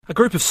A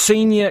group of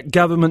senior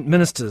government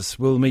ministers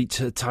will meet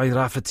Tai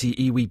Rāwhiti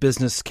iwi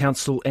business,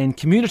 council and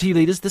community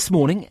leaders this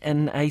morning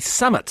in a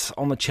summit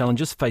on the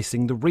challenges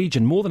facing the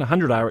region. More than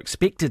 100 are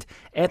expected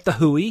at the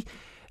hui,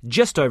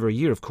 just over a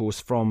year, of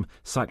course, from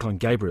Cyclone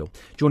Gabrielle.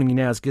 Joining me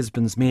now is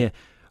Gisborne's Mayor,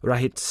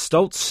 Rehette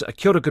Stoltz.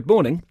 Kia ora, good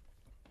morning.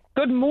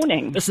 Good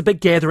morning. It's a big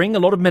gathering, a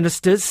lot of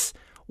ministers.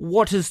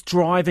 What is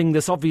driving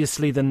this?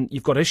 Obviously, then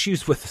you've got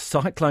issues with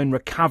cyclone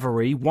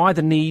recovery. Why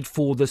the need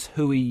for this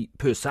hui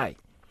per se?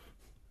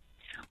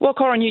 Well,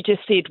 Corin, you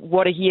just said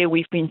what a year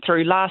we've been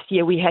through. Last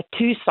year we had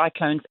 2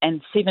 cyclones and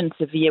 7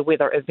 severe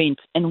weather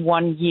events in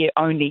 1 year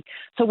only.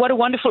 So what a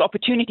wonderful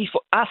opportunity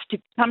for us to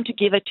come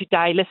together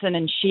today, listen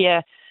and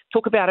share,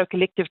 talk about our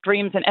collective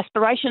dreams and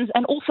aspirations,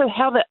 and also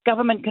how the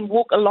government can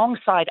walk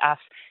alongside us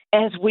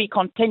as we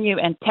continue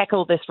and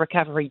tackle this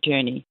recovery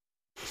journey.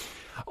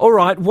 All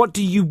right, what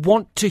do you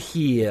want to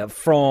hear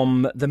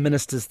from the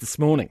ministers this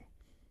morning?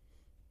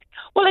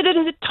 Well, it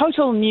is a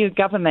total new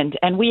government,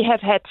 and we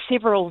have had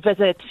several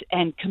visits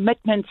and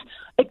commitments.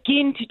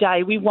 Again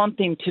today, we want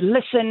them to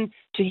listen,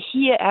 to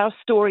hear our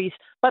stories,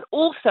 but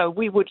also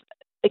we would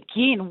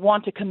again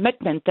want a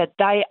commitment that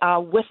they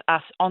are with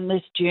us on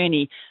this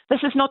journey. This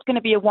is not going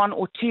to be a 1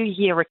 or 2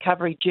 year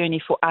recovery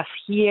journey for us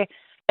here.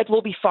 It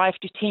will be 5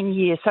 to 10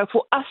 years. So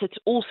for us, it's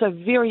also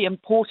very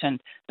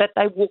important that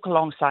they walk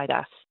alongside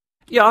us.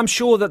 Yeah, I'm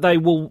sure that they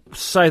will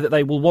say that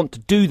they will want to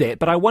do that,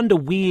 but I wonder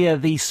where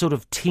these sort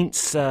of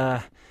tense,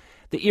 the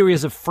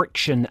areas of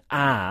friction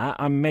are.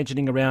 I'm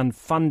imagining around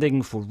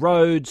funding for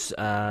roads,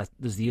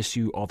 there's the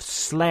issue of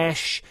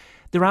slash.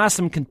 There are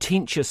some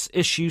contentious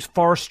issues,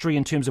 forestry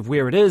in terms of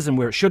where it is and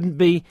where it shouldn't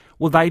be.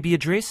 Will they be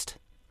addressed?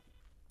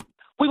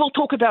 We will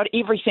talk about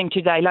everything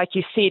today. Like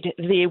you said,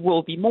 there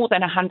will be more than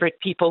 100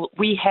 people.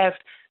 We have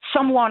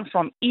someone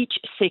from each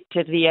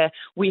sector there.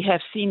 We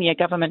have senior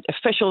government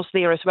officials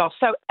there as well.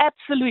 So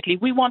absolutely,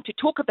 we want to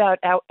talk about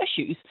our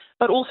issues,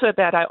 but also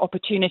about our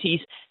opportunities.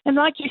 And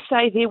like you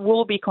say, there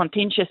will be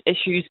contentious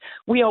issues.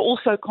 We are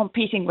also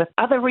competing with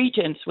other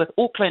regions, with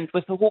Auckland,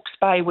 with the Hawke's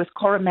Bay, with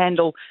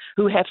Coromandel,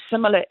 who have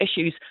similar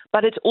issues.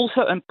 But it's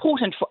also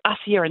important for us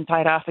here in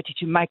Tai Rāwhiti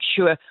to make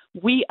sure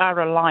we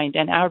are aligned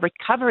and our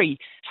recovery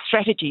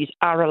strategies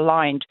are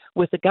aligned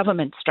with the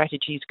government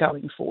strategies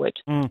going forward.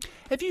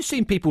 Have you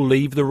seen people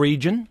leave the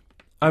region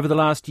over the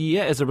last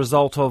year as a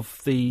result of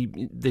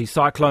the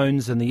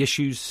cyclones and the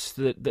issues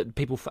that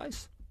people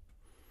face?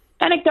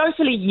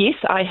 Anecdotally, yes,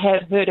 I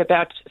have heard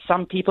about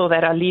some people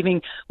that are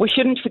leaving. We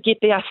shouldn't forget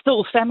there are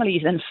still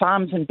families and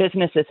farms and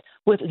businesses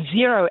with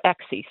zero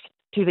access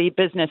to their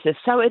businesses.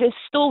 So it is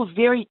still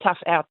very tough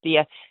out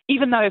there.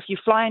 Even though if you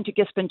fly into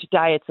Gisborne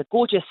today, it's a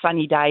gorgeous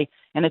sunny day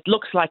and it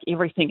looks like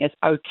everything is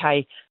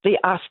okay, there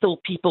are still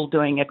people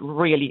doing it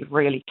really,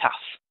 really tough.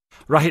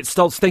 Rehette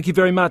Stoltz, thank you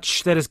very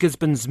much. That is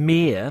Gisborne's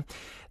Mayor.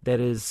 That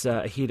is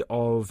ahead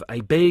of a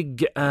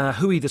big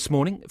hui this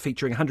morning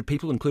featuring 100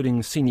 people,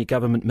 including senior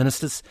government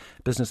ministers,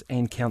 business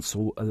and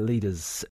council leaders.